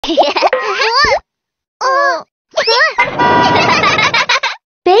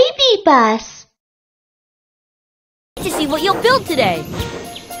Baby bus. To see what you'll build today.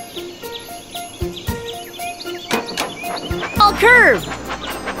 I'll curve.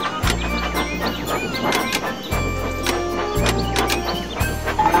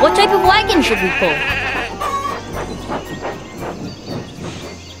 What type of wagon should we pull?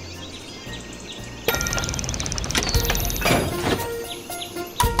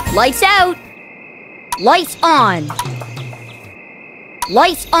 Lights out. Lights on.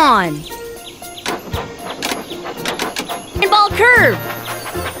 Lights on. And ball curve.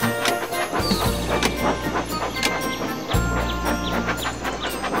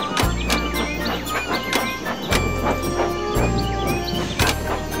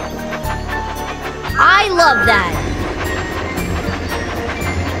 I love that.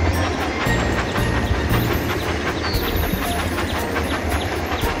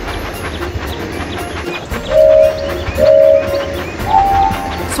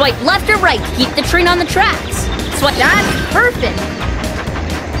 Swipe left or right to keep the train on the tracks. Swipe, that's perfect.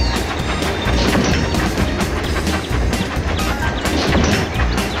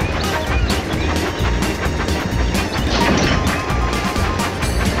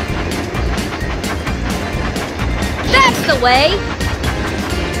 That's the way.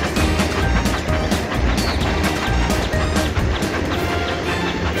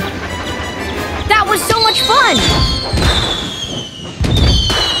 That was so much fun.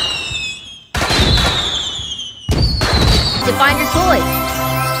 To find your toy.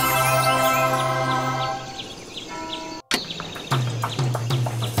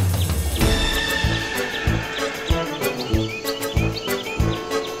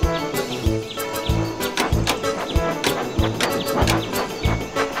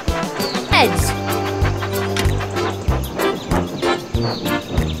 Heads.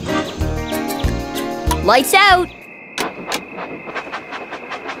 Lights out.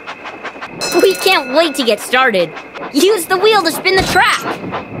 We can't wait to get started. Use the wheel to spin the track!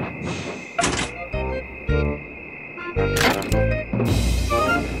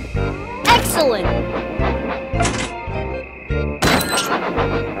 Excellent!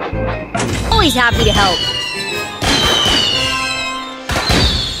 Always happy to help.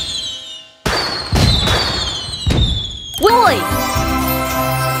 Willie!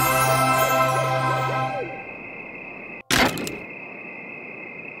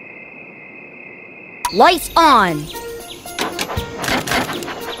 Lights on!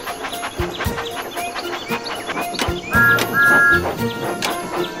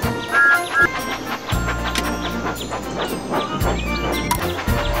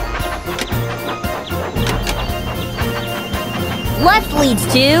 Left leads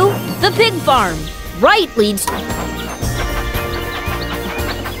to the pig farm. Right leads to...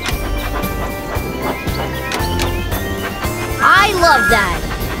 I love that.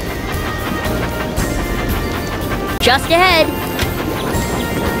 Just ahead.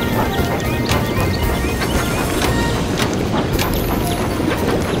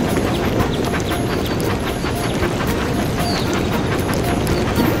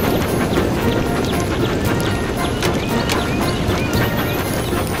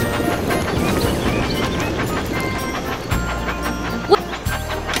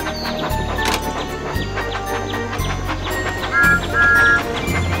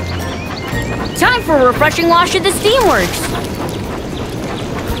 Time for a refreshing wash of the Steamworks.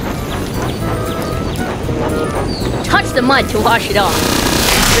 Touch the mud to wash it off.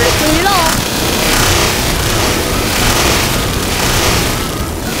 Sure to clean it off.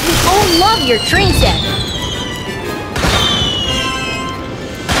 We all love your train set.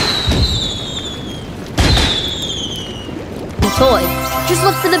 Toy, just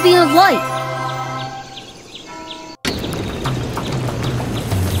look for the beam of light.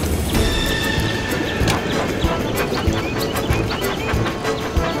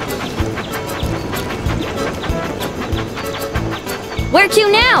 Where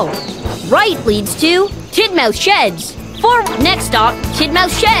to now? Right leads to Tidmouth Sheds. Forward, next stop,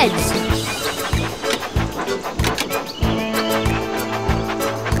 Tidmouth Sheds.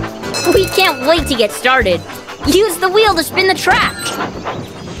 We can't wait to get started. Use the wheel to spin the track.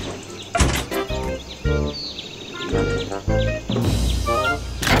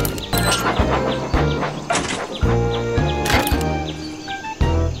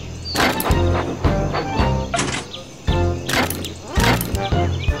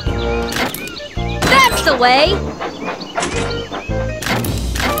 That's the way.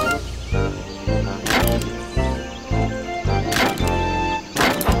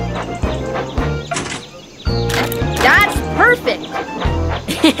 Perfect!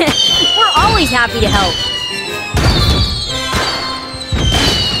 We're always happy to help.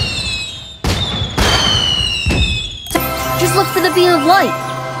 Just look for the beam of light.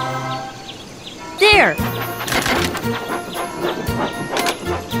 There.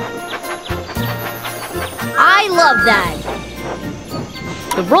 I love that.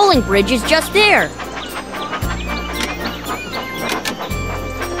 The rolling bridge is just there.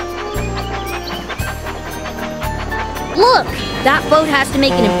 Look, that boat has to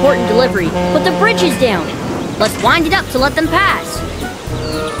make an important delivery, but the bridge is down. Let's wind it up to let them pass.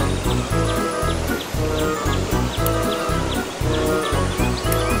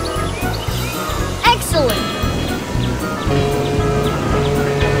 Excellent!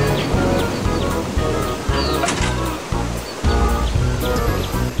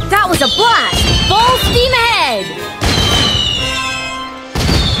 That was a blast! Full steam ahead!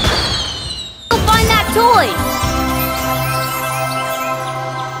 Go find that toy!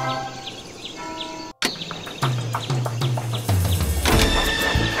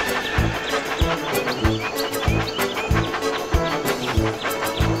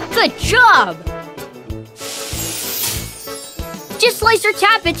 Good job! Just slice or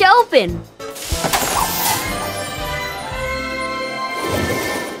tap it to open.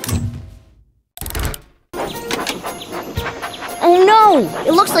 Oh no!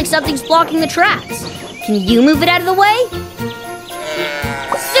 It looks like something's blocking the tracks. Can you move it out of the way?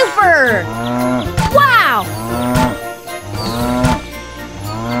 Super! Wow!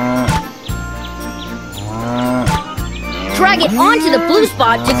 Drag it onto the blue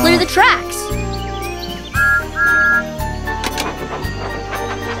spot to clear the tracks.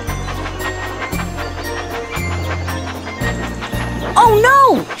 Oh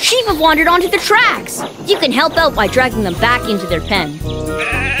no! Sheep have wandered onto the tracks. You can help out by dragging them back into their pen.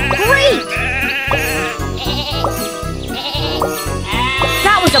 Great!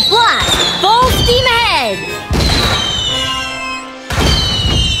 That was a blast! Full steam ahead!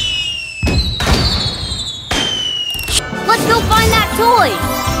 Let's go find that toy!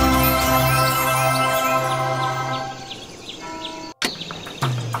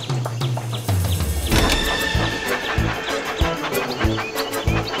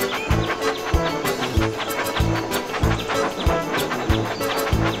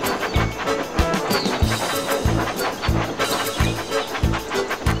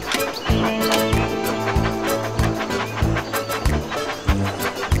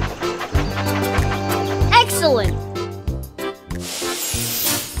 Excellent!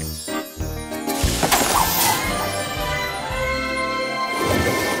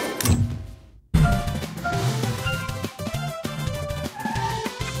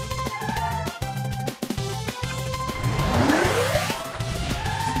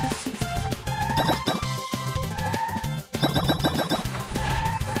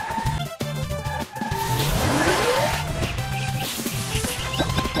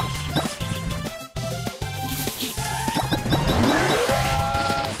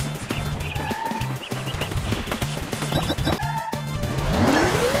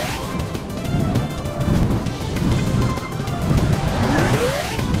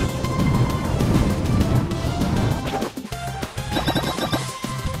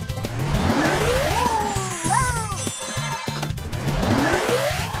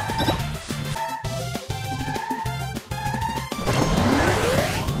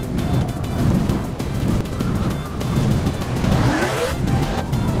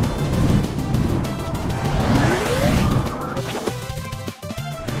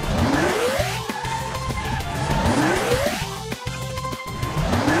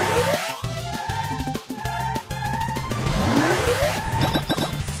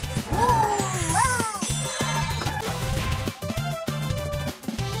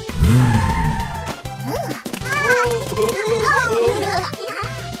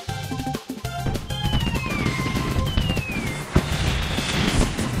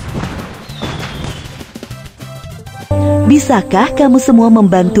 Bisakah kamu semua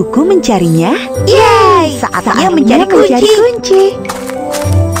membantuku mencarinya? Yeay! Saatnya mencari kunci.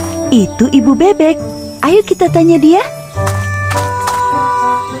 Itu Ibu Bebek. Ayo kita tanya dia.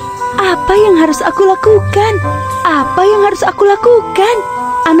 Apa yang harus aku lakukan? Apa yang harus aku lakukan?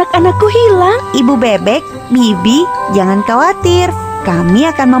 Anak-anakku hilang. Ibu Bebek, Bibi, jangan khawatir. Kami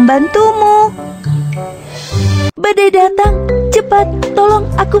akan membantumu. Badai datang. Cepat, tolong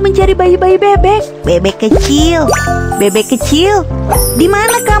aku mencari bayi-bayi bebek. Bebek kecil. Bebek kecil, di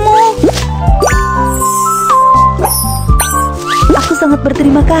mana kamu? Aku sangat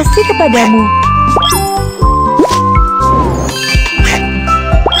berterima kasih kepadamu.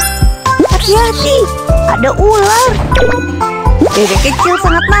 Hati-hati, ada ular. Bebek kecil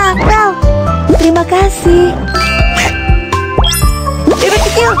sangat nakal. Terima kasih. Bebek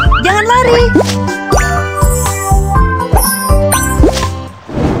kecil, jangan lari.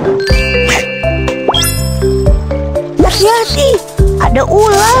 Hati-hati, ada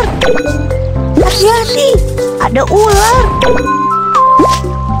ular. Hati-hati, ada ular.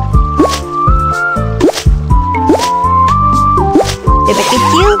 Bebek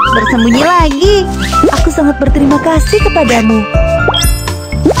kecil bersembunyi lagi. Aku sangat berterima kasih kepadamu.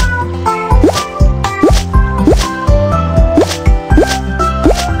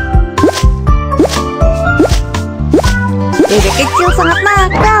 Bebek kecil sangat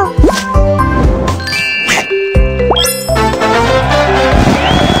nakal.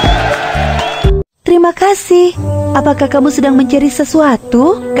 Terima kasih. Apakah kamu sedang mencari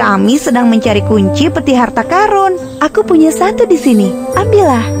sesuatu? Kami sedang mencari kunci peti harta karun. Aku punya satu di sini.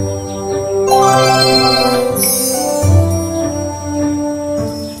 Ambillah.